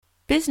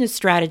Business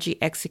strategy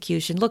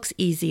execution looks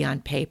easy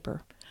on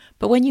paper,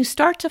 but when you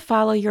start to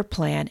follow your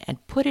plan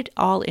and put it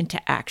all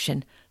into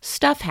action,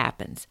 stuff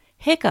happens,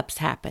 hiccups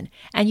happen,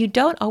 and you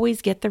don't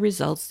always get the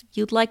results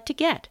you'd like to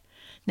get.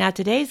 Now,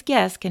 today's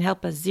guest can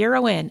help us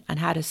zero in on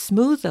how to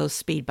smooth those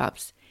speed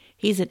bumps.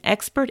 He's an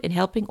expert in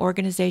helping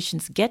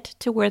organizations get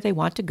to where they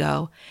want to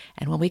go,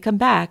 and when we come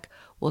back,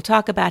 we'll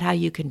talk about how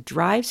you can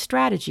drive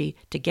strategy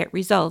to get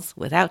results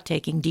without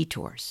taking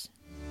detours.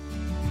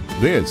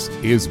 This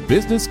is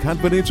Business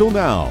Confidential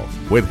Now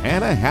with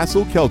Hannah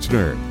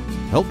Hassel-Kelchner,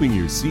 helping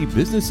you see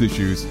business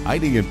issues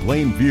hiding in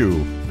plain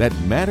view that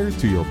matter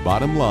to your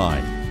bottom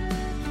line.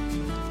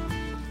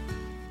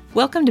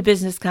 Welcome to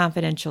Business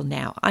Confidential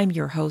Now. I'm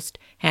your host,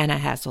 Hannah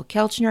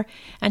Hassel-Kelchner,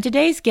 and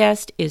today's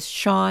guest is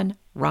Sean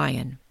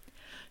Ryan.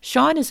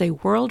 Sean is a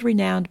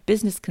world-renowned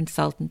business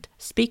consultant,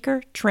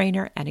 speaker,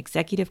 trainer, and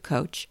executive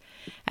coach.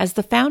 As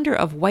the founder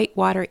of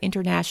Whitewater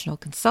International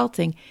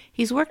Consulting,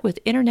 he's worked with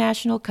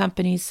international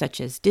companies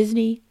such as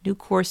Disney,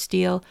 Nucor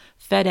Steel,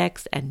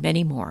 FedEx, and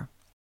many more.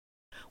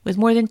 With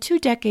more than 2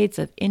 decades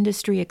of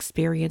industry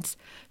experience,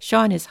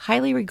 Sean is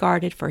highly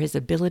regarded for his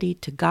ability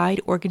to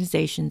guide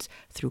organizations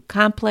through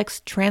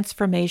complex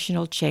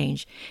transformational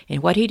change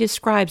in what he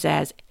describes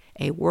as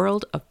a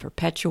world of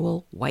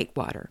perpetual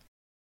whitewater.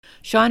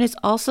 Sean is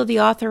also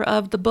the author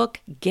of the book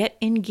Get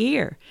in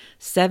Gear,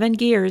 7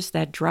 Gears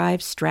That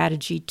Drive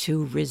Strategy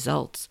to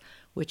Results,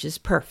 which is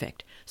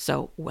perfect.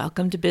 So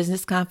welcome to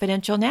Business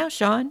Confidential Now,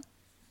 Sean.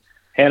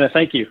 Hannah,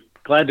 thank you.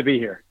 Glad to be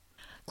here.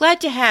 Glad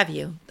to have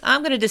you.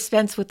 I'm going to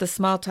dispense with the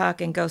small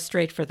talk and go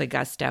straight for the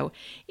gusto.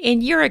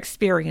 In your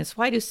experience,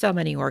 why do so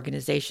many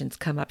organizations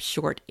come up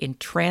short in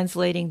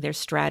translating their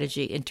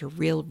strategy into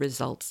real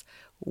results?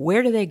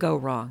 Where do they go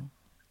wrong?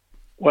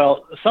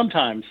 Well,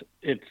 sometimes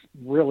it's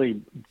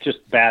really just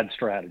bad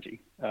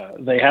strategy.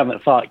 They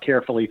haven't thought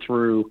carefully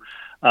through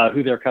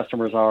who their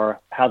customers are,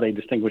 how they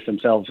distinguish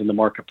themselves in the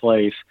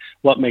marketplace,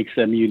 what makes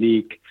them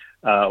unique,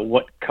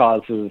 what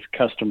causes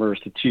customers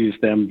to choose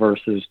them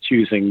versus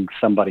choosing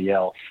somebody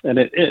else. And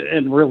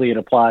it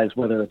applies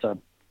whether it's a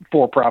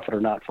for-profit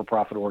or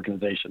not-for-profit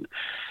organization.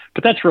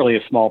 But that's really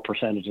a small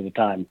percentage of the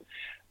time.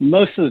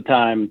 Most of the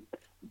time,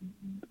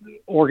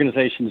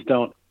 organizations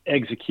don't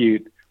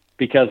execute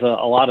because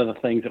a lot of the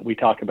things that we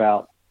talk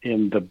about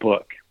in the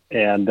book.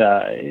 And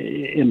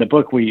in the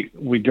book, we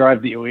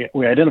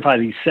identify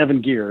these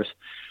 7 gears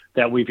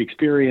that we've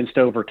experienced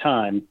over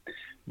time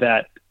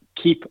that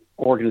keep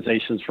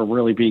organizations from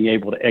really being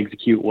able to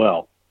execute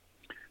well.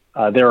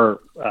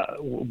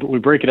 We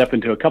break it up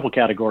into a couple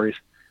categories.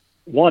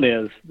 One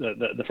is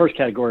the first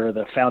category are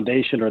the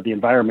foundation or the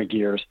environment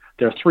gears.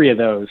 There are 3 of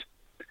those.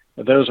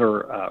 Those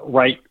are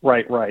right,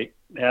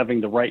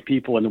 having the right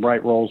people in the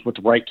right roles with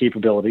the right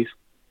capabilities.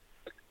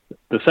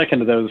 The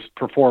second of those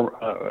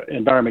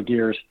environment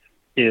gears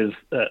is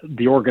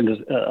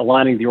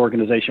aligning the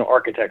organizational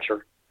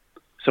architecture.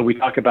 So we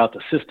talk about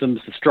the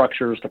systems, the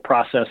structures, the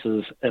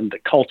processes, and the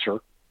culture,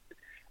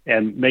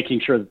 and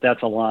making sure that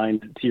that's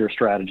aligned to your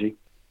strategy.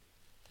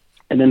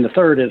 And then the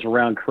third is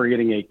around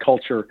creating a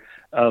culture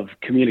of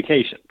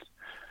communications.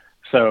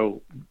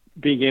 So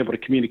being able to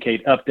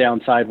communicate up,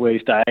 down,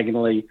 sideways,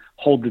 diagonally,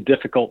 hold the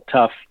difficult,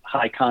 tough,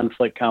 high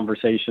conflict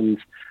conversations.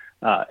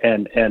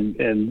 And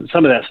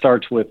some of that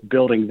starts with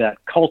building that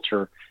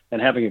culture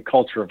and having a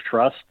culture of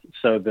trust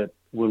so that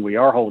when we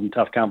are holding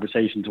tough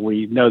conversations,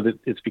 we know that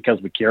it's because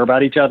we care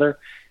about each other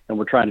and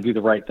we're trying to do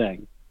the right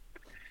thing.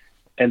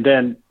 And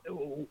then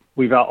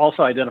we've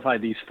also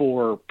identified these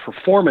 4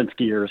 performance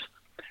gears,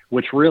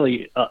 which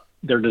really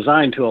they're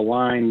designed to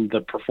align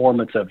the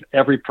performance of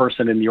every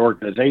person in the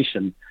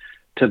organization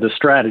to the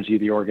strategy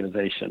of the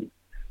organization.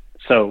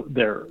 So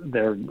they're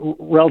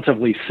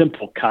relatively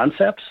simple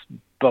concepts,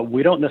 but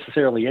we don't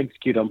necessarily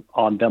execute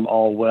on them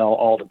all well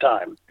all the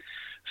time.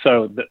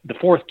 So the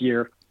 4th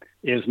gear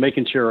is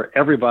making sure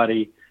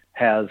everybody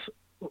has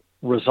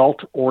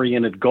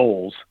result-oriented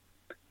goals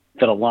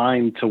that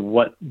align to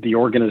what the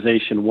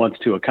organization wants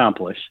to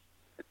accomplish.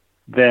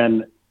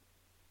 Then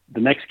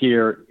the next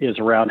gear is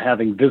around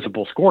having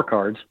visible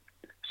scorecards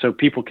so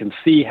people can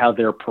see how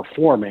they're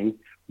performing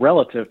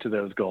relative to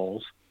those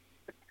goals.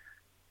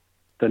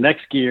 The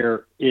next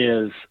gear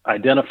is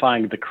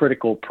identifying the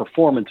critical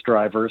performance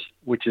drivers,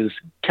 which is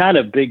kind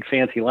of big,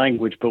 fancy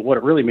language, but what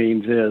it really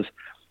means is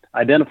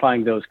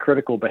identifying those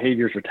critical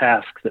behaviors or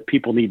tasks that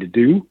people need to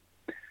do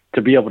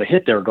to be able to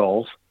hit their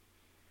goals.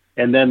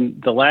 And then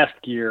the last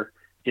gear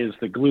is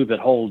the glue that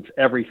holds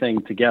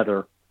everything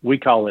together. We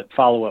call it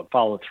follow up,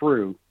 follow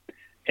through.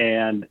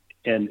 And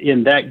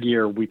in that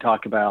gear, we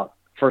talk about,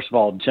 first of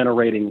all,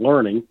 generating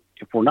learning.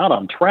 If we're not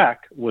on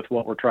track with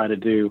what we're trying to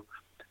do,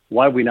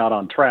 why are we not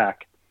on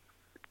track?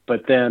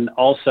 But then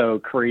also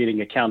creating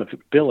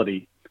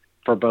accountability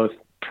for both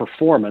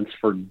performance,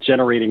 for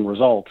generating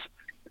results,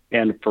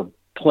 and for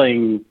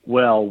playing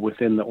well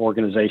within the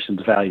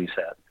organization's value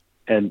set.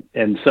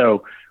 And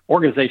so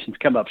organizations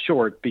come up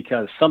short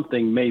because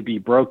something may be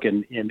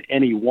broken in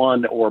any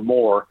one or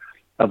more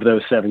of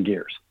those 7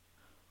 gears.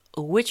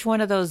 Which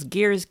one of those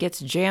gears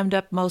gets jammed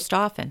up most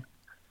often?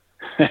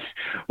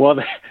 Well,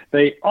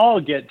 they all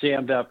get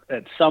jammed up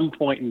at some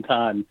point in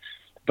time,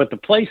 but the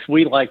place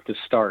we like to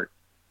start,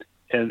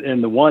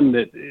 and the one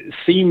that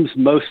seems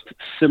most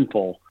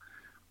simple,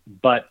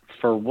 but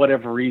for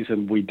whatever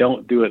reason we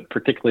don't do it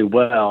particularly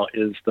well,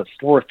 is the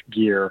fourth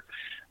gear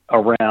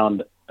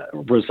around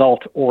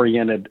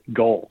result-oriented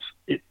goals.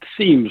 It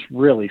seems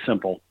really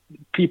simple.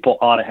 People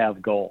ought to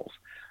have goals.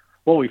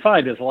 What we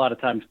find is a lot of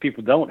times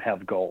people don't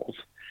have goals.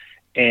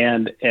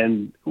 And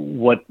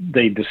what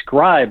they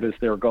describe as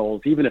their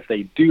goals, even if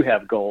they do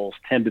have goals,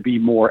 tend to be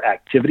more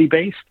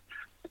activity-based,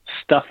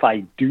 stuff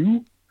I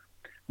do,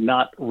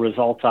 not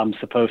results I'm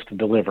supposed to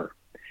deliver.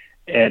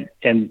 And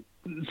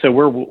so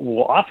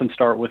we'll often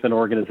start with an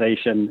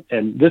organization,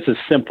 and this is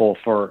simple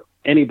for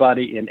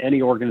anybody in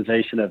any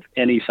organization of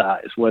any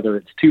size, whether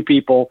it's two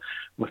people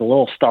with a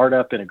little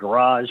startup in a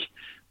garage,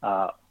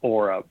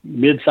 or a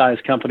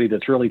mid-sized company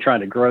that's really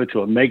trying to grow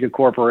to a mega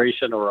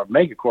corporation or a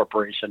mega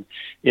corporation,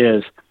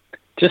 is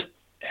just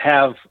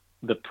have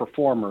the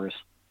performers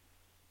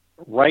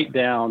write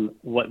down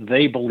what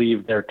they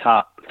believe their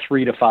top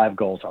 3 to 5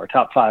 goals are,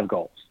 top 5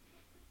 goals.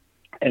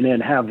 And then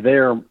have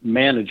their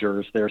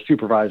managers, their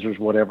supervisors,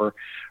 whatever,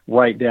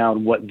 write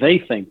down what they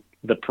think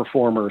the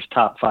performers'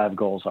 top 5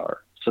 goals are.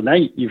 So now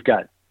you've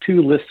got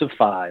 2 lists of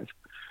 5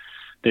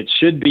 that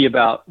should be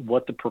about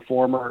what the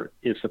performer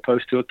is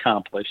supposed to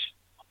accomplish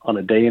on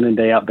a day in and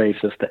day out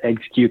basis to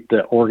execute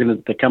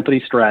the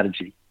company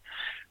strategy.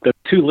 The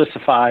 2 lists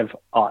of 5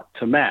 ought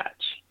to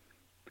match.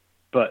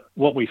 But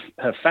what we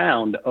have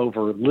found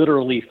over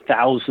literally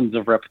thousands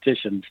of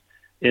repetitions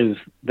is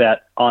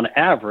that on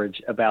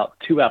average, about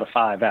 2 out of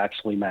 5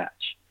 actually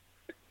match,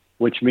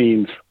 which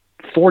means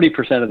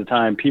 40% of the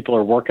time people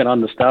are working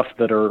on the stuff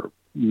that are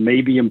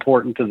maybe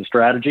important to the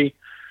strategy.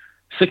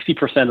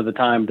 60% of the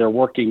time they're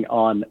working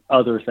on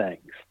other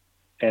things.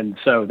 And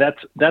so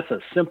that's a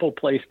simple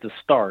place to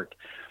start,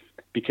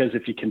 because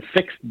if you can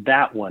fix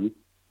that one,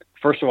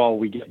 first of all,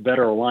 we get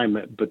better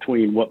alignment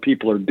between what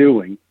people are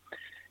doing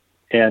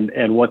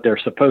and what they're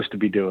supposed to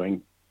be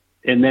doing.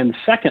 And then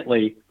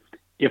secondly,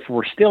 if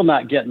we're still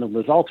not getting the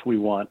results we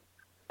want,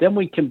 then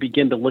we can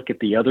begin to look at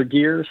the other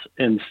gears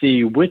and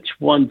see which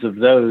ones of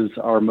those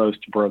are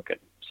most broken.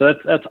 So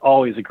that's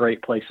always a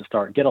great place to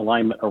start. Get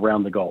alignment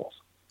around the goals.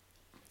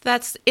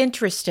 That's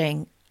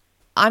interesting.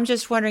 I'm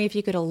just wondering if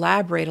you could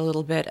elaborate a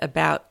little bit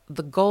about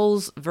the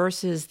goals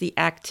versus the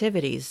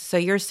activities. So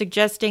you're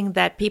suggesting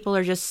that people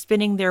are just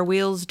spinning their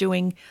wheels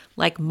doing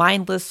like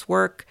mindless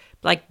work,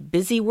 like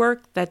busy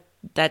work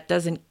that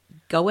doesn't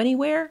go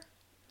anywhere?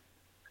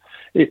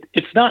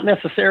 It's not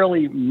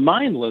necessarily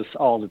mindless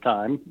all the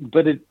time,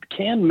 but it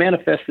can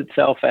manifest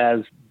itself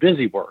as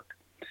busy work.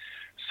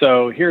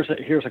 So here's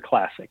a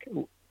classic.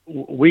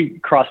 We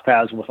cross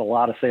paths with a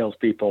lot of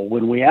salespeople.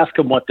 When we ask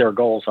them what their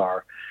goals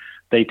are,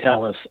 they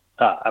tell us,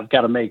 I've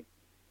got to make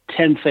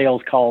 10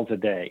 sales calls a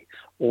day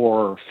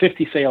or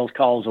 50 sales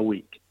calls a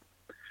week.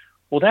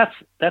 Well,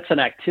 that's an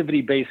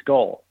activity-based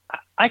goal.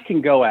 I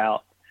can go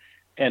out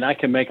and I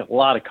can make a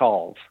lot of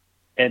calls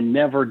and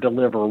never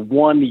deliver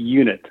 1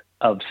 unit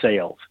of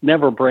sales,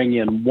 never bring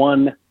in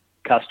 1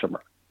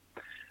 customer.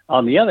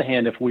 On the other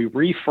hand, if we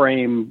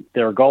reframe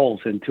their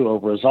goals into a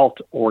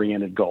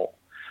result-oriented goal,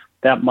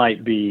 that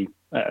might be,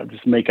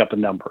 just make up a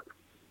number,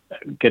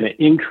 going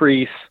to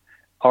increase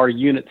our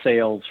unit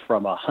sales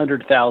from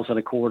 100,000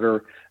 a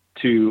quarter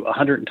to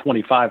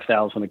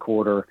 125,000 a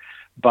quarter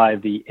by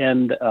the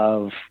end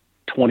of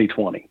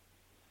 2020.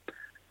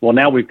 Well,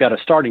 now we've got a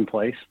starting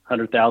place,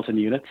 100,000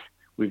 units.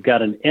 We've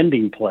got an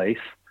ending place,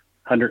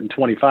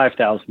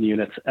 125,000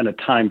 units, and a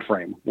time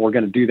frame. We're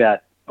going to do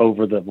that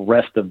over the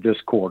rest of this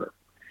quarter.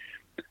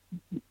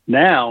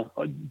 Now,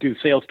 do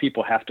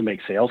salespeople have to make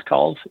sales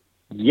calls?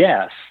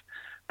 Yes.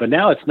 But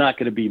now it's not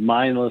going to be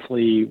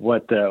mindlessly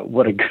what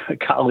a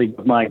colleague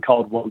of mine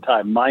called one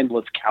time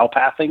mindless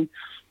cowpathing,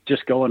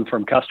 just going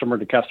from customer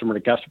to customer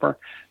to customer.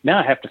 Now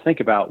I have to think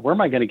about, where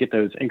am I going to get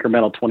those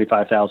incremental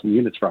 25,000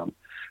 units from?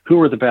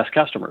 Who are the best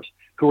customers?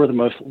 Who are the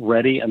most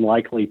ready and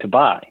likely to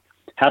buy?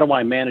 How do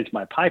I manage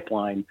my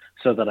pipeline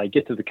so that I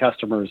get to the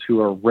customers who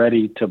are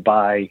ready to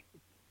buy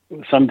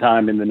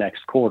sometime in the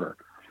next quarter?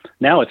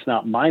 Now it's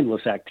not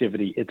mindless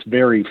activity. It's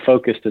very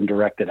focused and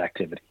directed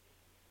activity.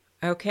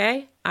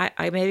 Okay.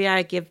 Maybe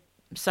I give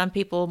some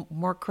people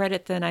more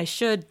credit than I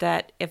should,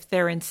 that if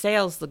they're in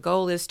sales, the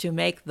goal is to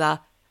make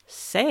the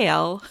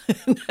sale,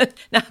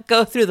 not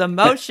go through the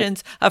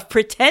motions of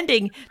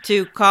pretending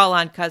to call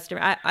on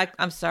customer.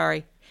 I'm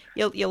sorry.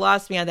 You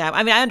lost me on that.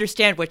 I mean, I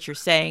understand what you're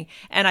saying,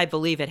 and I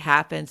believe it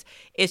happens.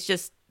 It's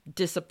just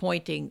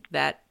disappointing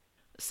that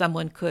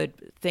someone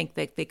could think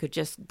that they could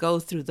just go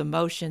through the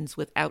motions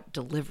without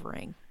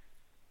delivering.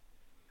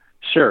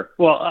 Sure.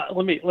 Well,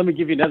 let me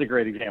give you another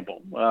great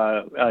example.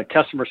 A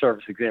customer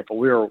service example.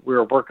 We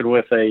were working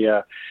with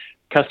a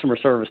customer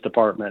service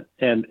department,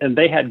 and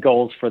they had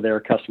goals for their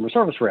customer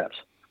service reps,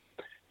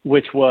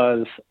 which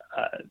was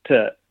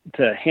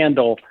to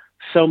handle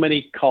so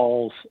many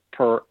calls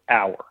per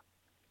hour.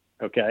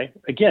 Okay.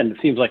 Again, it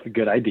seems like a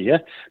good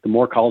idea. The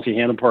more calls you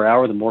handle per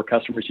hour, the more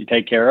customers you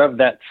take care of.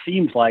 That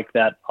seems like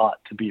that ought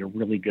to be a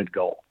really good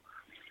goal.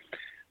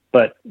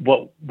 But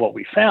what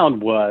we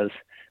found was,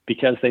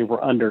 because they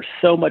were under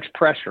so much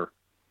pressure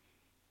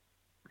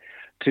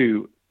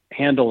to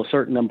handle a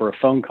certain number of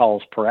phone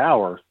calls per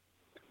hour,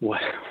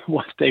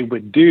 what they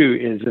would do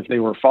is, if they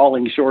were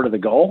falling short of the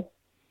goal,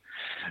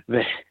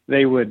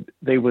 they would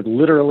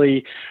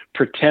literally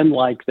pretend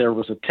like there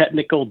was a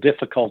technical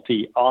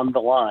difficulty on the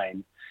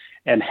line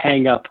and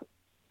hang up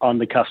on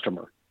the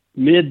customer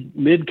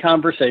mid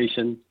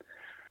conversation.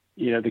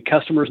 The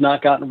customer's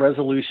not gotten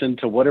resolution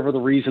to whatever the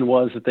reason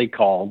was that they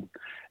called,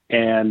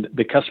 and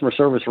the customer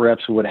service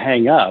reps would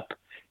hang up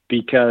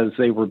because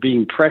they were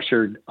being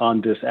pressured on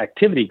this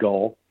activity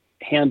goal,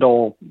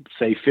 handle,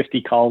 say,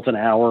 50 calls an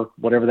hour,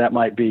 whatever that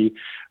might be,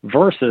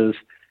 versus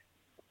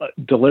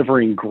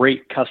delivering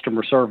great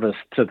customer service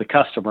to the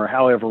customer,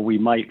 however we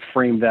might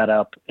frame that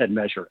up and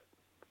measure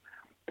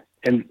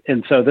it.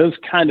 And so those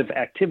kind of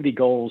activity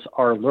goals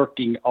are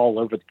lurking all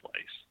over the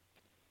place.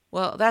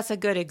 Well, that's a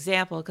good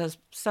example, because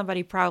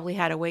somebody probably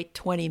had to wait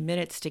 20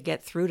 minutes to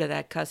get through to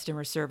that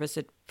customer service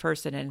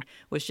person and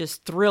was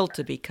just thrilled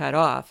to be cut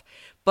off.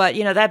 But,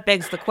 that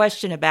begs the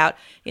question about,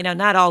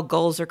 not all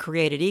goals are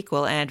created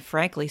equal. And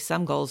frankly,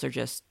 some goals are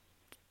just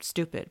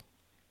stupid.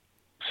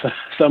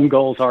 Some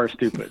goals are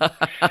stupid.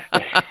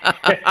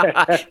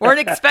 Weren't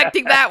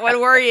expecting that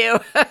one, were you?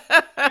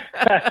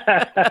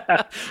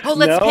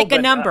 Let's pick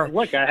a number.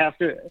 Look, I have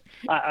to.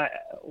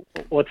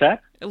 What's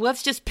that?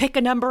 Let's just pick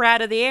a number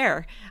out of the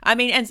air. I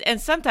mean,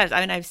 and sometimes,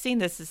 I've seen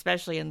this,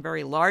 especially in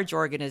very large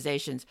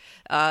organizations.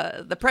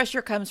 The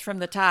pressure comes from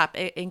the top,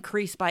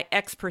 increase by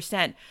X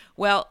percent.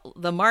 Well,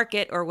 the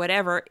market or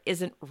whatever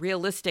isn't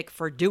realistic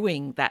for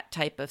doing that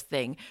type of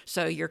thing.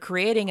 So you're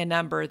creating a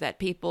number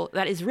that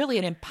is really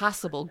an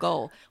impossible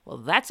goal. Well,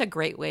 that's a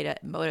great way to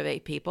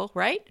motivate people,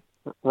 right?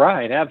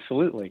 Right,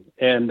 absolutely.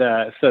 And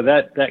so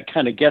that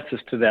kind of gets us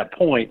to that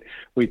point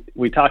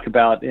we talk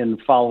about in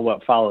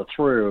follow-up,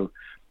 follow-through.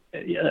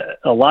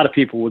 A lot of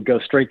people would go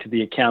straight to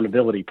the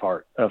accountability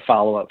part of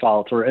follow-up,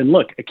 follow-through. And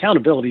look,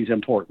 accountability is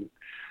important.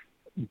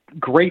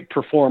 Great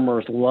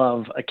performers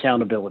love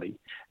accountability.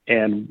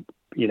 And,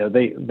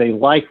 they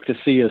like to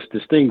see us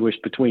distinguish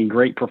between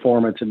great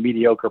performance and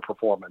mediocre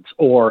performance,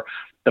 or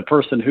the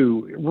person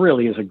who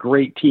really is a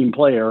great team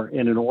player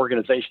in an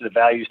organization that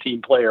values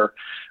team players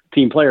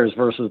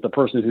versus the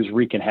person who's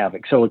wreaking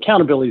havoc. So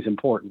accountability is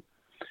important.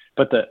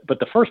 But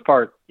the first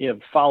part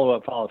of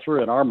follow-up,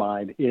 follow-through in our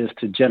mind is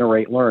to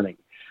generate learning.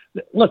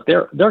 Look,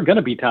 there are going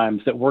to be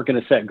times that we're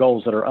going to set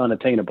goals that are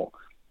unattainable.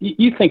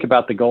 You think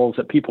about the goals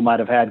that people might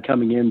have had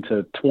coming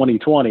into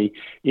 2020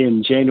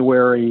 in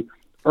January,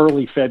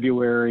 early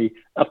February,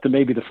 up to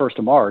maybe the 1st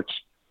of March,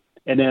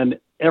 and then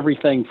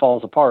everything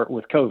falls apart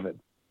with COVID.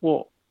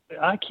 Well,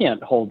 I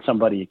can't hold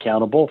somebody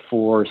accountable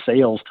for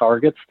sales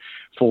targets,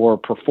 for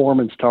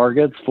performance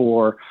targets,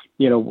 for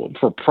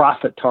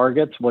profit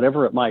targets,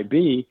 whatever it might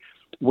be,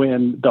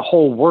 when the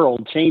whole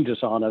world changes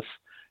on us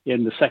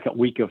in the second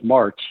week of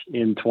March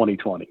in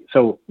 2020.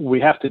 So we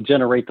have to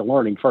generate the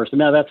learning first. And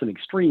now that's an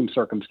extreme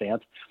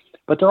circumstance,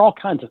 but there are all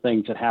kinds of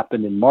things that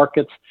happen in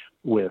markets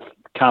with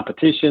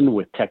competition,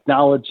 with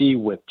technology,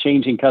 with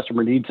changing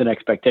customer needs and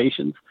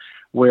expectations,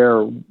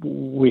 where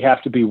we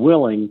have to be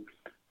willing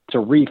to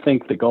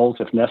rethink the goals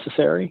if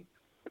necessary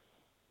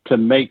to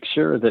make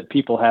sure that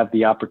people have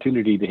the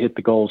opportunity to hit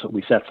the goals that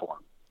we set for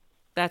them.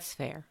 That's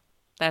fair.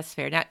 That's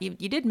fair. Now,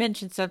 you did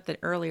mention something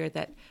earlier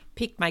that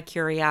piqued my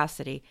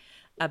curiosity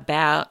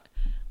about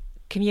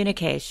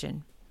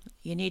communication.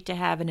 You need to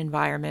have an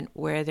environment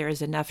where there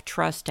is enough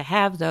trust to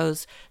have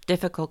those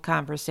difficult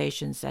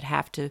conversations that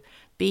have to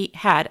be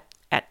had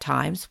at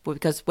times,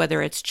 because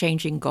whether it's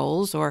changing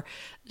goals or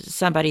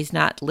somebody's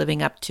not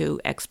living up to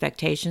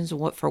expectations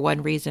for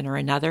one reason or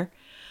another.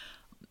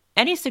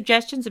 Any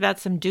suggestions about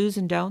some do's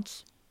and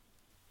don'ts?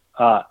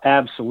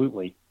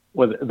 Absolutely.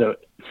 Well, the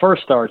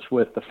first starts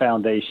with the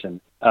foundation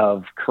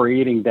of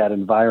creating that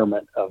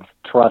environment of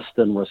trust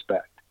and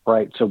respect,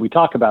 right? So we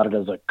talk about it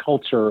as a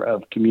culture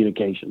of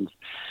communications.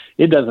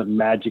 It doesn't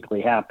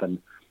magically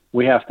happen.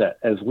 We have to,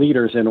 as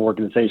leaders in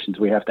organizations,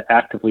 we have to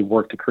actively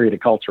work to create a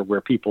culture where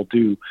people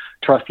do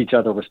trust each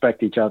other,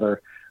 respect each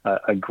other.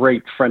 A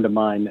great friend of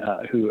mine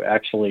who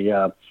actually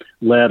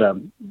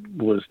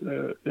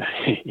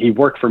he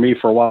worked for me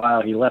for a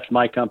while. He left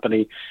my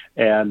company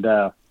and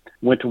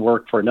went to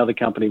work for another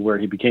company where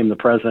he became the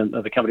president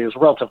of the company. It was a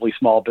relatively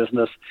small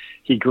business.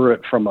 He grew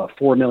it from a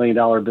 $4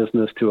 million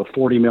business to a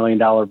 $40 million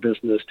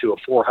business to a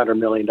 $400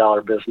 million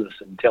business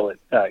until it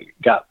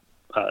got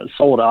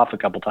sold off a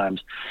couple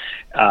times.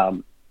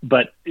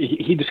 But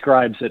he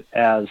describes it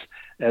as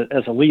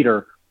a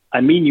leader,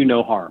 I mean you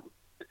no harm.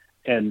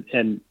 And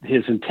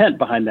his intent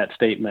behind that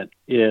statement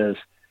is,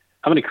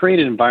 I'm going to create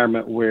an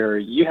environment where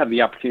you have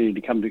the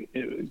opportunity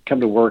to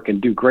come to work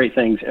and do great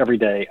things every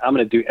day. I'm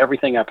going to do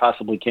everything I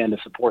possibly can to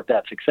support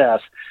that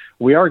success.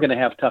 We are going to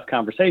have tough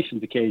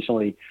conversations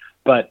occasionally,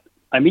 but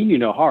I mean you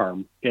no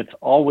harm. It's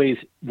always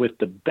with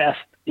the best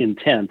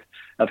intent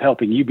of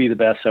helping you be the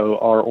best so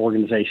our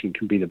organization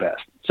can be the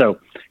best. So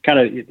kind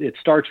of it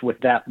starts with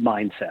that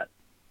mindset.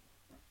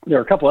 There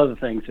are a couple other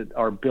things that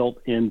are built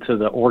into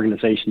the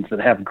organizations that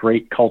have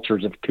great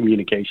cultures of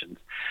communications.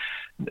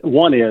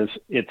 One is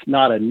it's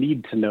not a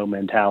need to know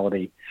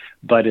mentality,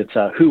 but it's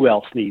a who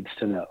else needs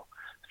to know.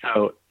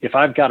 So if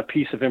I've got a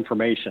piece of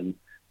information,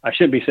 I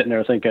shouldn't be sitting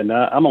there thinking,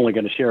 I'm only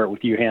going to share it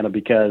with you, Hannah,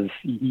 because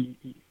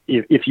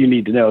if you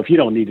need to know, if you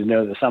don't need to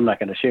know this, I'm not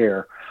going to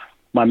share.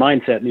 My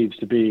mindset needs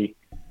to be,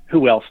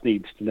 who else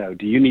needs to know?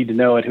 Do you need to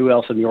know it? Who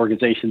else in the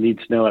organization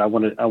needs to know it? I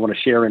want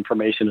to share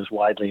information as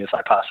widely as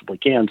I possibly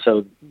can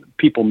so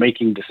people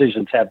making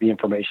decisions have the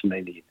information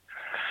they need.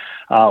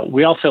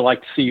 We also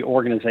like to see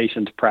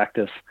organizations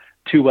practice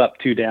 2 up,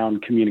 2 down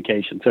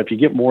communication. So if you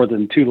get more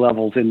than 2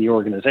 levels in the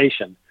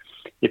organization,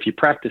 if you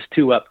practice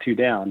 2 up, 2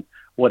 down,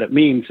 what it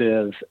means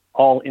is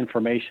all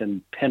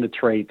information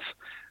penetrates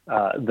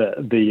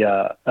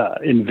the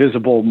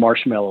invisible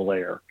marshmallow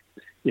layer.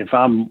 If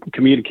I'm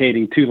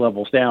communicating 2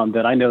 levels down,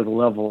 then I know the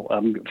level.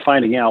 I'm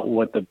finding out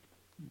what the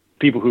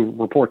people who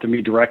report to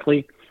me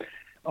directly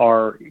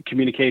are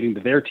communicating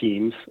to their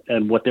teams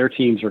and what their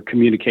teams are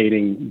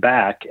communicating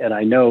back, and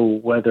I know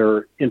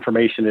whether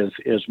information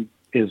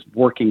is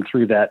working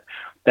through that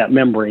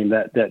membrane,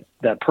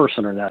 that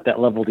person or not, that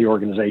level of the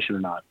organization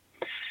or not.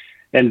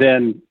 And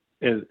then,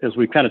 as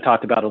we've kind of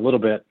talked about a little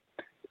bit,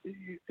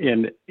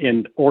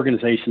 in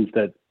organizations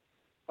that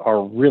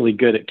are really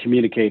good at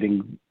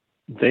communicating,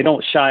 they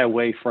don't shy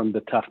away from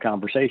the tough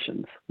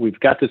conversations. We've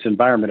got this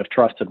environment of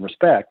trust and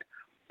respect.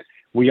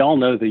 We all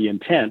know the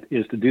intent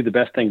is to do the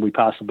best thing we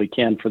possibly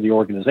can for the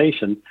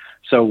organization.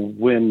 So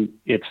when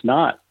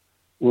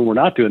we're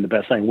not doing the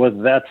best thing,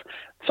 whether that's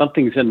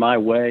something's in my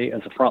way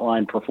as a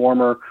frontline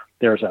performer,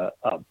 there's a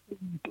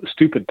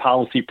stupid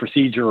policy,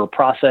 procedure, or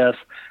process,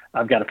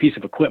 I've got a piece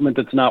of equipment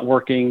that's not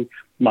working,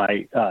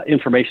 my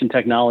information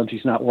technology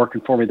is not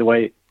working for me the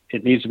way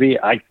it needs to be,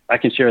 I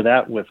can share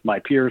that with my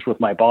peers, with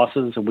my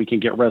bosses, and we can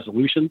get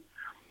resolution.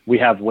 We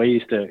have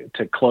ways to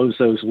close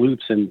those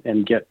loops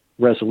and get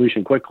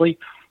resolution quickly.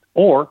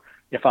 Or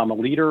if I'm a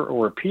leader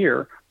or a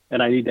peer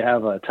and I need to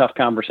have a tough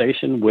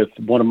conversation with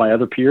one of my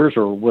other peers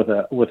or with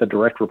a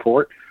direct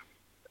report,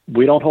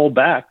 we don't hold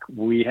back.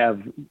 We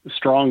have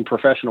strong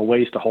professional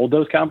ways to hold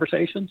those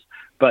conversations,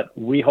 but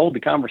we hold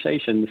the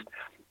conversations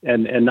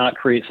and not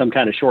create some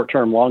kind of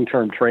short-term,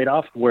 long-term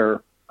trade-off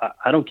where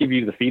I don't give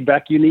you the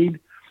feedback you need,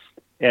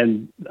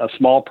 and a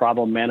small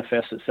problem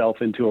manifests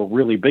itself into a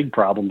really big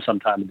problem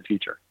sometime in the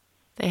future.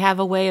 They have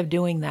a way of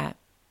doing that.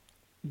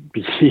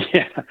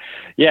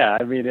 Yeah.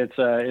 I mean, it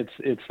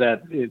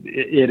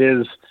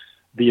is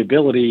the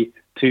ability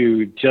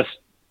to just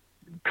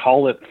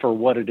call it for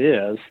what it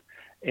is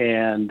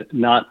and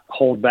not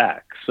hold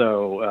back.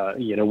 So,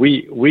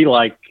 we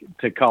like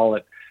to call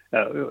it.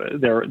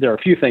 There are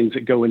a few things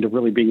that go into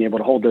really being able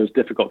to hold those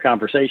difficult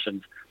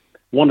conversations.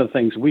 One of the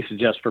things we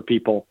suggest for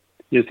people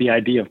is the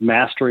idea of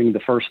mastering the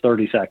first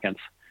 30 seconds.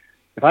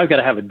 If I've got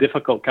to have a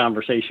difficult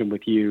conversation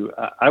with you,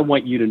 I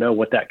want you to know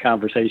what that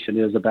conversation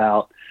is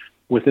about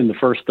within the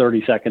first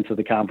 30 seconds of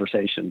the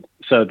conversation.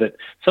 So that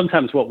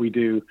sometimes what we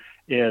do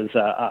is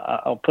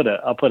I'll put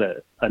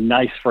a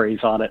nice phrase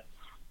on it.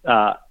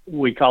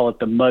 We call it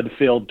the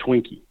mud-filled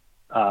Twinkie,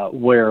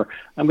 where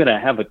I'm going to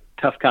have a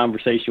tough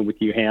conversation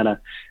with you, Hannah,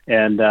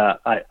 and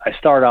I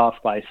start off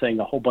by saying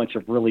a whole bunch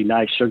of really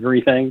nice sugary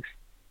things.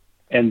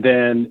 And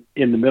then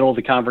in the middle of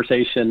the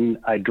conversation,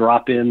 I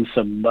drop in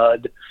some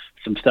mud,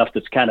 some stuff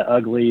that's kind of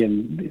ugly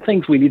and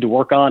things we need to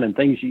work on and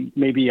things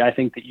maybe I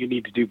think that you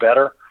need to do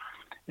better.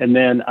 And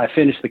then I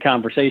finish the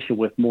conversation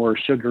with more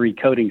sugary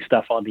coating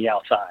stuff on the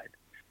outside.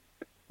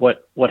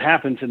 What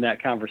happens in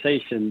that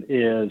conversation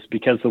is,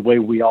 because the way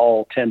we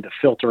all tend to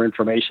filter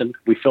information,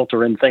 we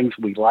filter in things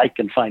we like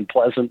and find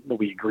pleasant that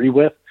we agree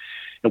with,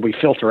 and we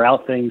filter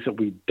out things that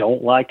we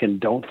don't like and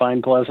don't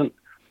find pleasant.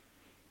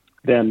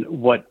 Then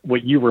what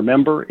you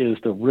remember is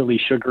the really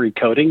sugary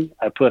coating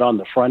I put on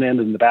the front end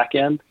and the back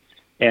end,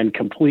 and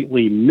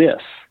completely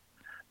miss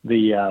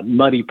the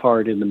muddy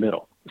part in the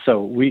middle.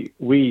 So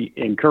we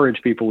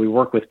encourage people, we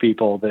work with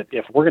people that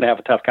if we're going to have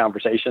a tough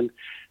conversation,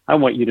 I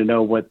want you to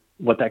know what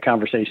that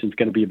conversation is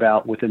going to be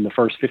about within the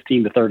first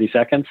 15 to 30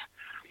 seconds.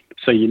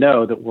 So you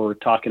know that we're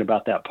talking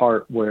about that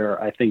part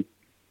where I think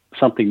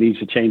something needs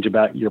to change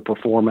about your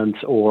performance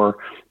or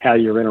how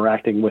you're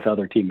interacting with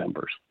other team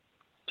members.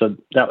 So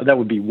that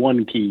would be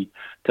one key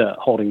to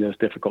holding those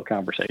difficult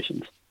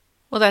conversations.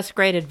 Well, that's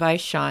great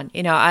advice, Sean.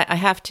 I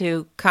have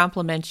to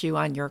compliment you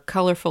on your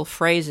colorful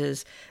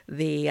phrases,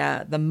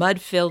 the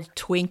mud-filled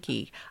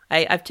Twinkie.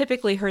 I've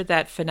typically heard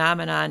that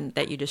phenomenon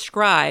that you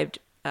described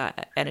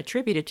and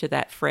attributed to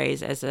that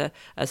phrase as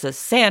a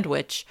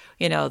sandwich.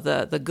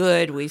 The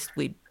good,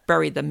 we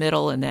bury the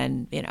middle, and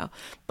then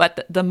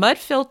But the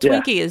mud-filled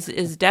Twinkie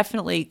is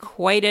definitely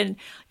quite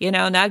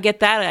now get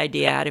that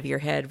idea out of your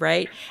head,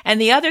 right? And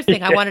the other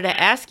thing I wanted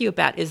to ask you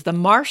about is the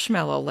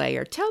marshmallow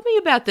layer. Tell me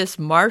about this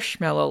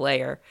marshmallow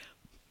layer.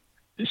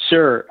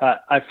 Sure.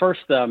 I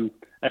first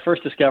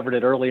discovered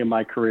it early in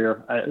my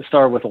career. I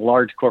started with a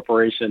large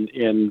corporation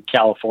in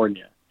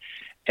California.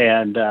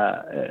 And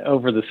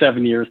over the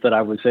 7 years that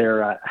I was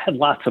there, I had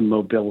lots of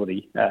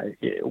mobility.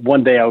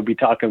 One day I would be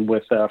talking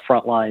with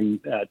frontline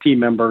team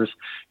members.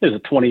 It was a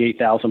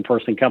 28,000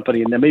 person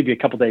company. And then maybe a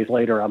couple days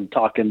later, I'm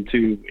talking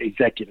to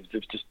executives.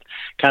 It's just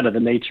kind of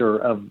the nature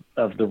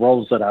of the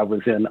roles that I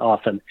was in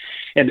often.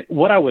 And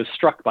what I was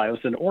struck by was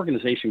an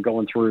organization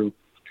going through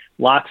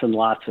lots and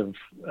lots of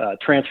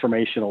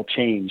transformational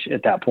change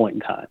at that point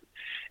in time.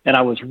 And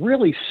I was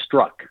really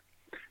struck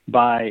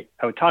I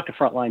would talk to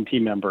frontline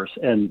team members,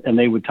 and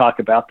they would talk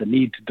about the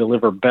need to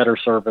deliver better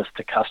service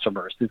to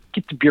customers, to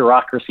get the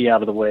bureaucracy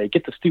out of the way,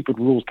 get the stupid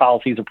rules,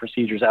 policies, and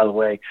procedures out of the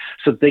way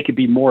so that they could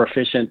be more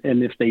efficient.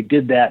 And if they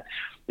did that,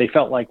 they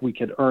felt like we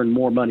could earn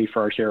more money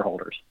for our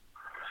shareholders.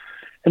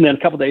 And then a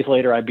couple of days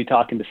later, I'd be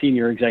talking to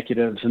senior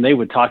executives, and they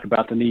would talk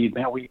about the need.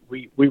 Man, we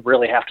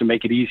really have to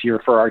make it easier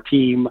for our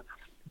team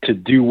to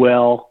do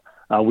well.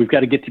 We've got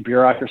to get the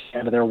bureaucracy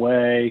out of their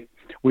way.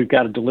 We've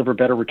got to deliver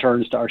better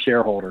returns to our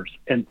shareholders.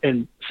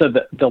 And so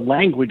the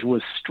language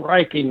was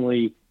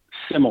strikingly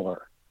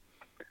similar.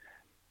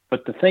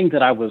 But the thing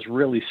that I was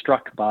really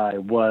struck by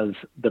was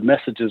the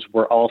messages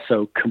were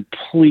also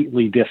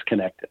completely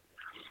disconnected.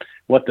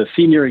 What the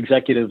senior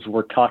executives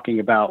were talking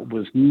about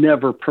was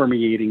never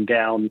permeating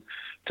down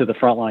to the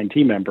frontline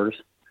team members.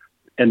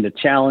 And the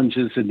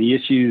challenges and the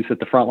issues that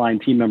the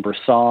frontline team members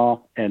saw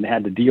and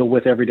had to deal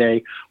with every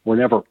day were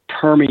never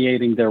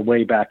permeating their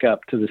way back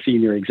up to the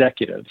senior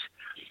executives.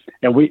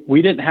 And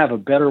we didn't have a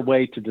better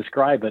way to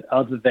describe it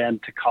other than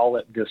to call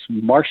it this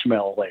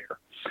marshmallow layer,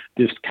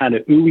 this kind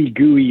of ooey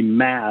gooey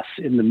mass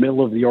in the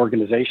middle of the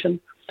organization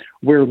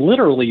where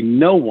literally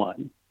no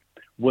one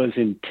was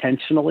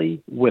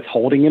intentionally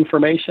withholding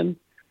information,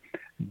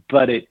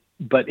 but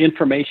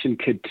information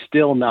could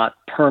still not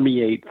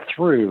permeate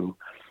through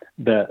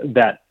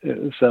the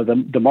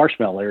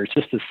marshmallow layer. It's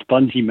just a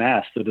spongy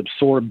mass that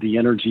absorbed the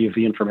energy of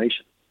the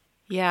information.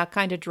 Yeah,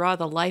 kind of draw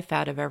the life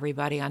out of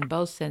everybody on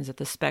both ends of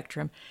the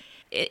spectrum.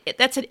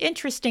 That's an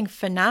interesting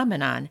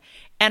phenomenon.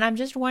 And I'm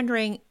just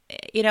wondering,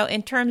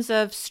 in terms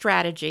of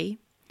strategy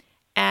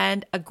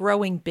and a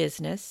growing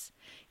business,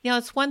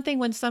 it's one thing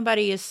when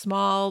somebody is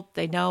small,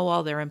 they know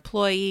all their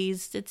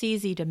employees, it's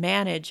easy to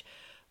manage.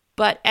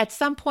 But at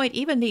some point,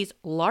 even these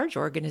large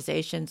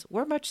organizations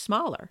were much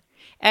smaller.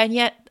 And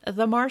yet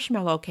the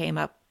marshmallow came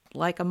up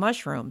like a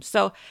mushroom.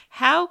 So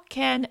how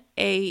can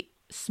a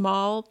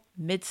small,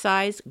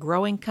 mid-sized,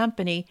 growing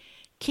company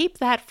keep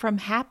that from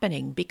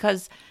happening?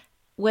 Because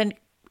when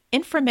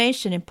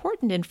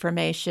important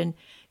information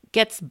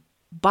gets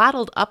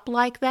bottled up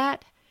like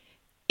that,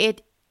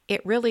 it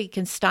really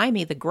can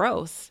stymie the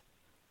growth.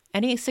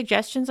 Any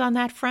suggestions on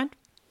that front?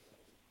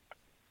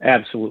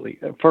 Absolutely.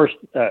 First,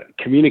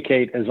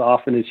 communicate as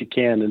often as you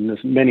can in as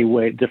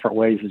many different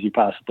ways as you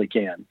possibly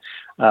can.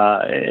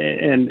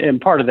 And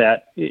part of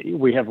that,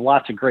 we have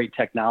lots of great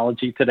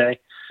technology today,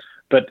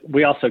 but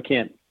we also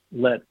can't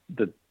let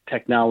the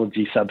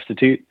technology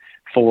substitute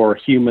for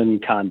human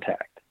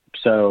contact.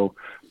 So,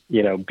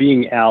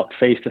 being out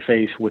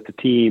face-to-face with the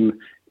team,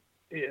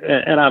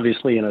 and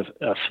obviously in a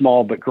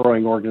small but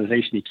growing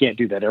organization, you can't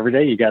do that every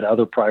day. You got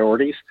other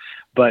priorities,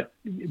 but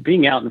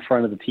being out in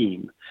front of the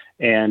team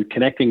and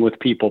connecting with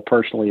people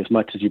personally as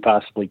much as you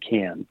possibly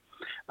can.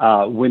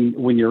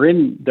 When you're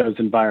in those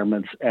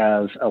environments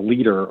as a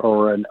leader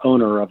or an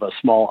owner of a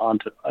small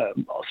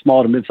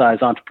to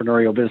mid-sized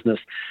entrepreneurial business,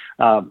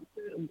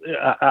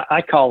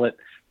 I call it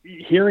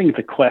hearing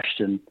the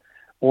question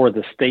or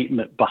the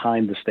statement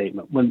behind the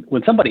statement.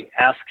 When somebody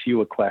asks you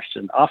a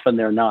question, often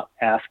they're not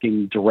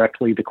asking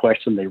directly the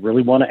question they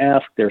really want to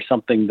ask. There's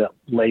something that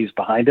lays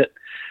behind it.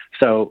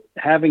 So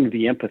having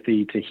the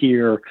empathy to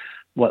hear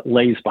what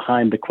lays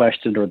behind the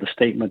question or the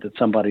statement that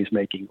somebody's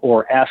making,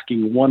 or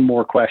asking one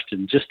more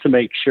question just to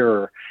make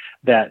sure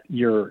that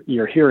you're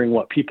hearing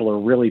what people are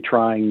really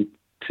trying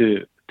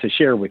to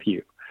share with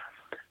you.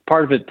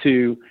 Part of it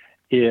too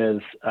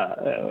is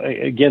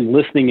again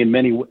listening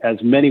in as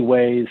many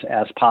ways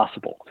as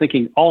possible,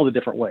 thinking all the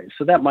different ways.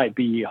 So that might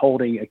be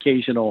holding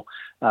occasional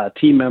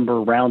team member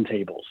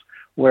roundtables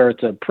where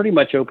it's a pretty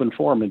much open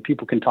forum and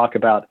people can talk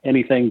about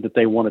anything that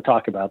they want to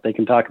talk about. They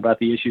can talk about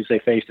the issues they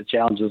face, the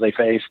challenges they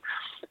face,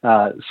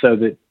 so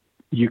that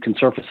you can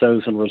surface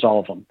those and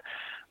resolve them.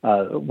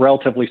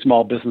 Relatively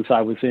small business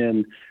I was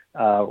in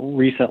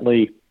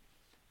recently,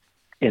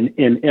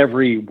 in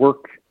every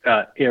work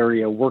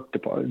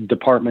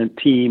department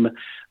team,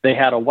 they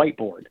had a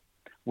whiteboard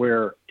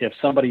where if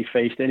somebody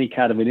faced any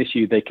kind of an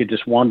issue, they could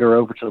just wander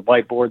over to the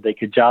whiteboard. They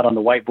could jot on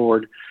the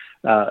whiteboard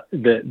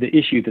the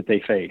issue that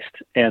they faced.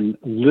 And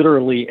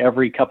literally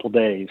every couple of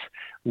days,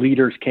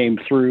 leaders came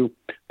through,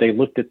 they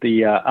looked at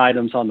the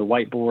items on the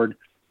whiteboard,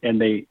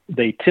 and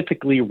they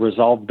typically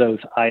resolved those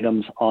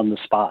items on the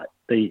spot.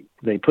 They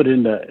put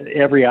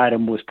every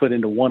item was put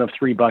into one of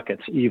three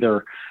buckets.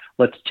 Either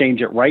let's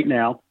change it right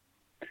now,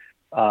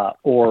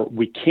 or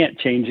we can't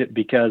change it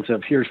because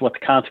of here's what the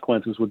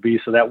consequences would be,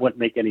 so that wouldn't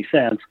make any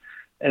sense.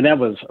 And that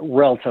was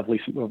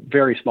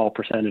very small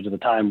percentage of the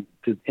time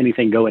did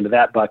anything go into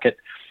that bucket.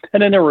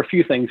 And then there were a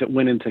few things that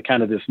went into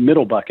kind of this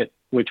middle bucket,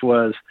 which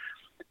was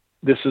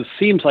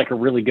seems like a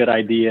really good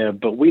idea,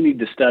 but we need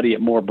to study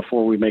it more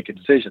before we make a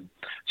decision.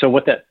 So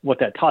what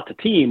that taught the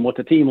team, what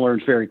the team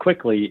learns very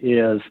quickly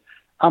is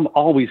I'm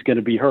always going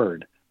to be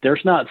heard.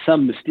 There's not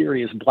some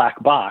mysterious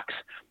black box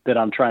that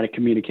I'm trying to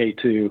communicate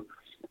to.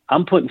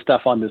 I'm putting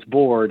stuff on this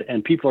board,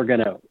 and people are going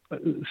to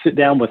sit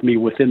down with me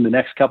within the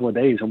next couple of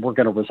days, and we're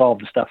going to resolve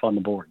the stuff on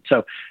the board.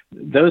 So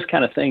those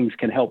kind of things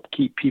can help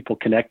keep people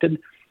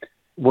connected,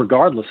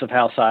 regardless of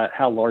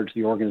how large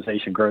the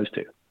organization grows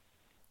to.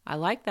 I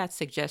like that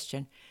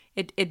suggestion.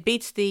 It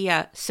beats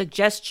the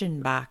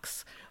suggestion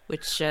box,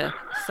 which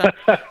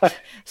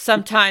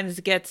sometimes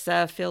gets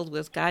filled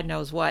with God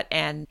knows what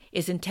and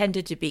is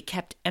intended to be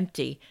kept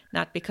empty,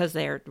 not because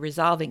they're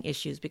resolving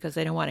issues, because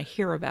they don't want to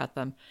hear about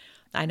them.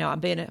 I know I'm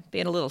being a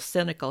little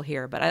cynical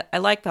here, but I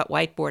like that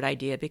whiteboard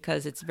idea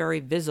because it's very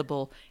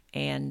visible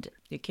and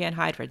you can't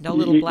hide from it. No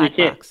little black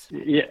box.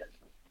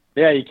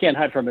 Yeah, you can't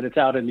hide from it. It's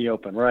out in the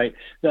open, right?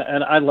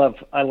 And I love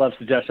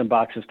suggestion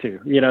boxes too,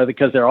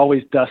 because they're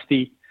always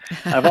dusty.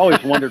 I've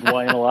always wondered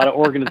why in a lot of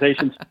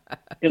organizations,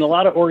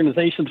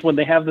 when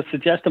they have the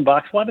suggestion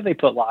box, why do they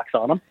put locks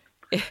on them?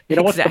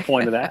 What's the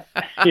point of that?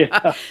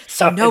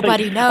 So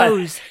nobody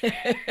knows.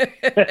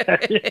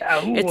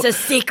 It's a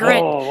secret.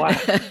 Oh, wow.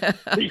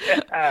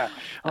 Yeah.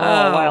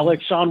 Wow.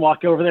 Look, Sean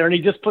walked over there and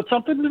he just put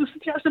something in the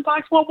suggestion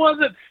box. What was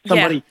it?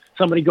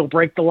 Somebody go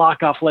break the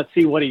lock off. Let's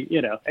see what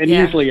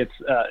usually it's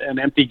an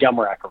empty gum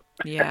wrapper.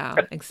 Yeah,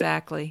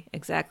 exactly.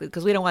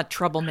 Because we don't want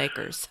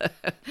troublemakers.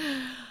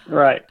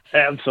 Right.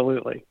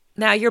 Absolutely.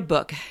 Now, your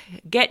book,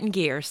 Get in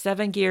Gear,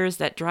 7 Gears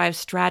That Drive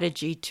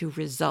Strategy to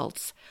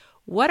Results.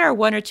 What are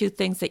one or two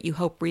things that you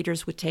hope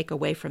readers would take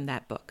away from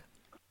that book?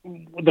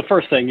 The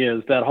first thing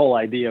is that whole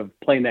idea of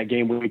playing that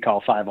game we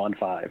call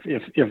 5-on-5.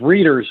 If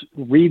readers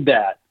read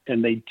that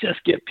and they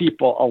just get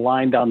people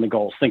aligned on the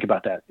goals, think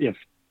about that. If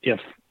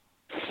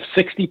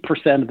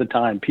 60% of the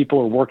time people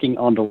are working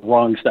on the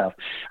wrong stuff,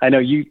 I know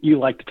you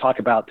like to talk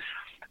about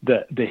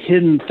the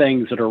hidden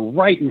things that are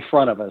right in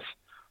front of us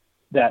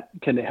that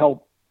can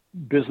help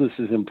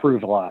businesses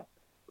improve a lot.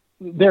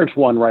 There's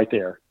one right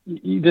there.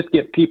 You just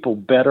get people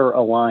better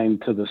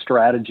aligned to the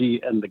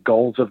strategy and the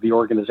goals of the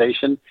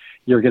organization,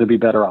 you're going to be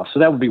better off. So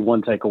that would be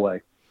one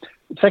takeaway.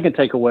 The second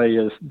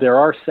takeaway is there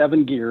are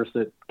 7 gears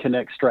that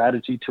connect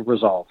strategy to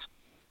results.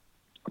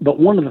 But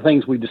one of the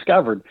things we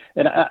discovered,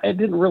 and it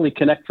didn't really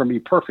connect for me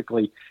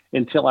perfectly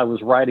until I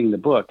was writing the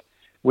book,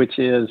 which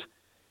is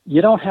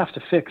you don't have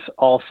to fix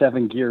all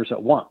 7 gears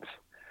at once.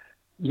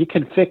 You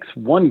can fix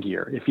one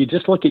gear. If you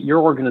just look at your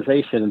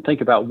organization and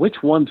think about which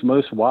one's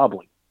most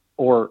wobbly,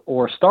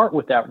 or start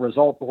with that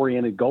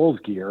result-oriented goals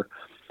gear,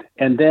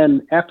 and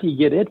then after you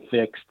get it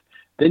fixed,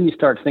 then you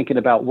start thinking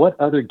about what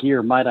other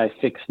gear might I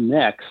fix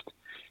next,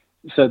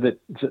 so that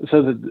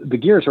the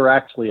gears are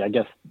actually, I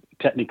guess,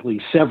 technically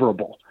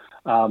severable.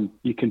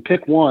 You can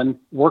pick one,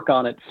 work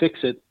on it, fix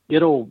it.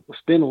 It'll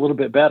spin a little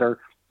bit better.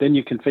 Then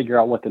you can figure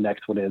out what the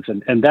next one is,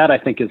 and that I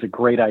think is a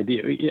great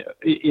idea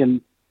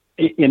in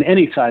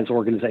any size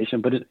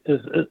organization, but it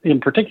is in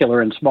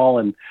particular in small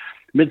and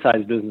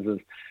mid-sized businesses.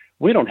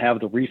 We don't have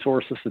the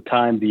resources, the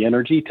time, the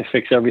energy to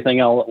fix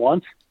everything all at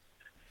once.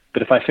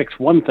 But if I fix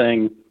one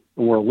thing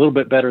and we're a little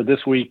bit better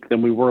this week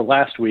than we were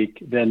last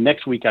week, then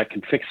next week I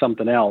can fix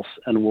something else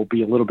and we'll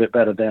be a little bit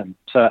better then.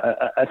 So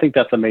I think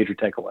that's a major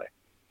takeaway.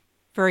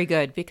 Very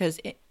good,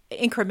 because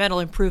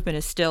incremental improvement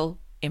is still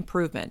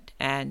improvement.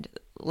 And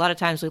a lot of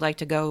times we like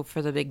to go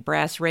for the big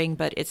brass ring,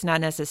 but it's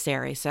not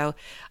necessary. So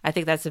I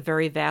think that's a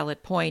very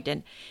valid point.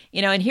 And,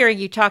 in hearing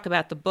you talk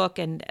about the book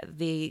and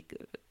the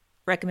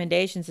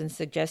recommendations and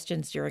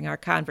suggestions during our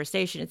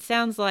conversation, it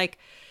sounds like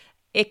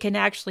it can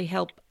actually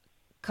help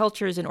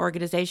cultures and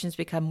organizations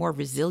become more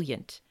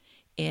resilient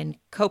in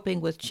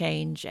coping with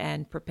change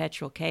and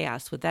perpetual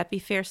chaos. Would that be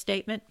a fair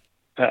statement?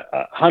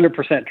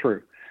 100%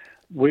 true.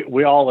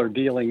 We all are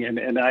dealing,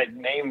 and I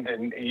named,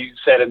 and you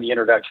said in the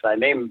introduction, I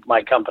named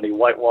my company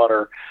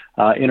Whitewater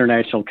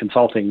International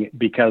Consulting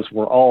because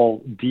we're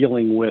all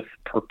dealing with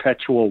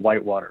perpetual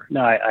whitewater.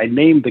 Now, I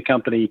named the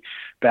company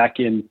back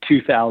in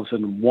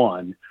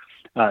 2001,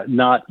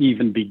 not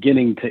even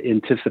beginning to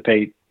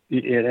anticipate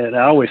it. And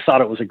I always thought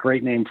it was a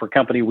great name for a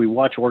company. We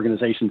watch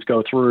organizations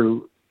go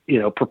through,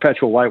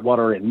 perpetual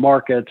whitewater in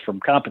markets, from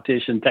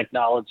competition,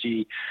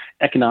 technology,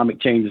 economic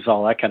changes,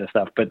 all that kind of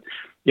stuff. But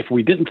if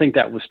we didn't think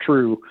that was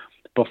true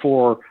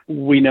before,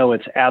 we know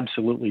it's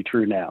absolutely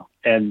true now.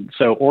 And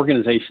so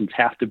organizations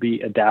have to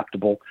be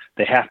adaptable.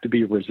 They have to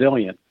be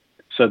resilient.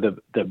 So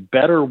the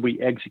better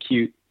we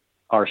execute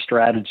our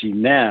strategy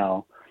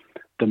now,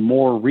 the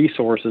more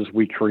resources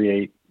we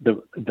create,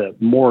 the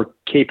more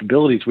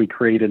capabilities we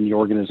create in the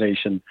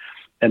organization,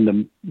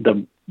 and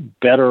the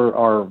better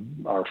our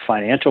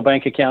financial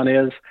bank account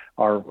is,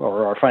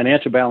 our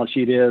financial balance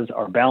sheet is,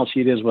 our balance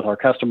sheet is with our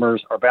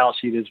customers, our balance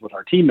sheet is with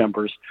our team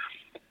members.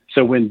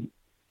 So when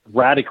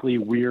radically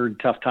weird,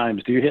 tough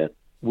times do hit,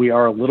 we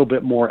are a little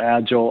bit more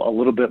agile, a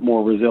little bit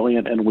more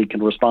resilient, and we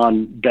can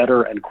respond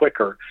better and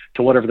quicker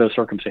to whatever those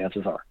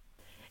circumstances are.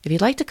 If you'd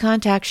like to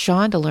contact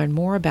Sean to learn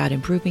more about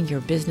improving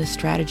your business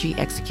strategy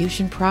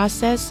execution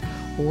process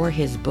or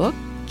his book,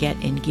 Get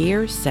in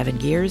Gear, 7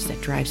 gears that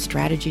drive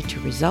strategy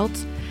to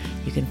results.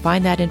 You can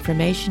find that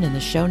information in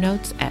the show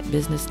notes at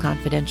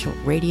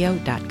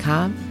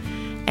businessconfidentialradio.com.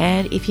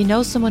 And if you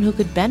know someone who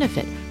could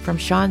benefit from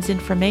Sean's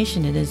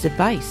information and his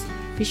advice,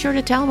 be sure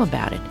to tell them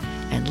about it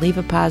and leave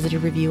a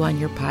positive review on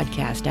your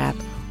podcast app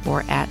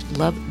or at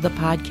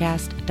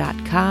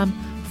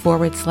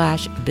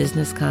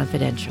lovethepodcast.com/Business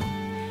Confidential.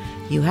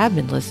 You have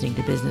been listening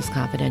to Business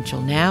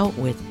Confidential Now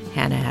with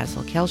Hannah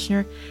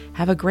Hassel-Kelchner.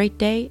 Have a great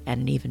day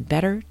and an even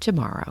better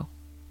tomorrow.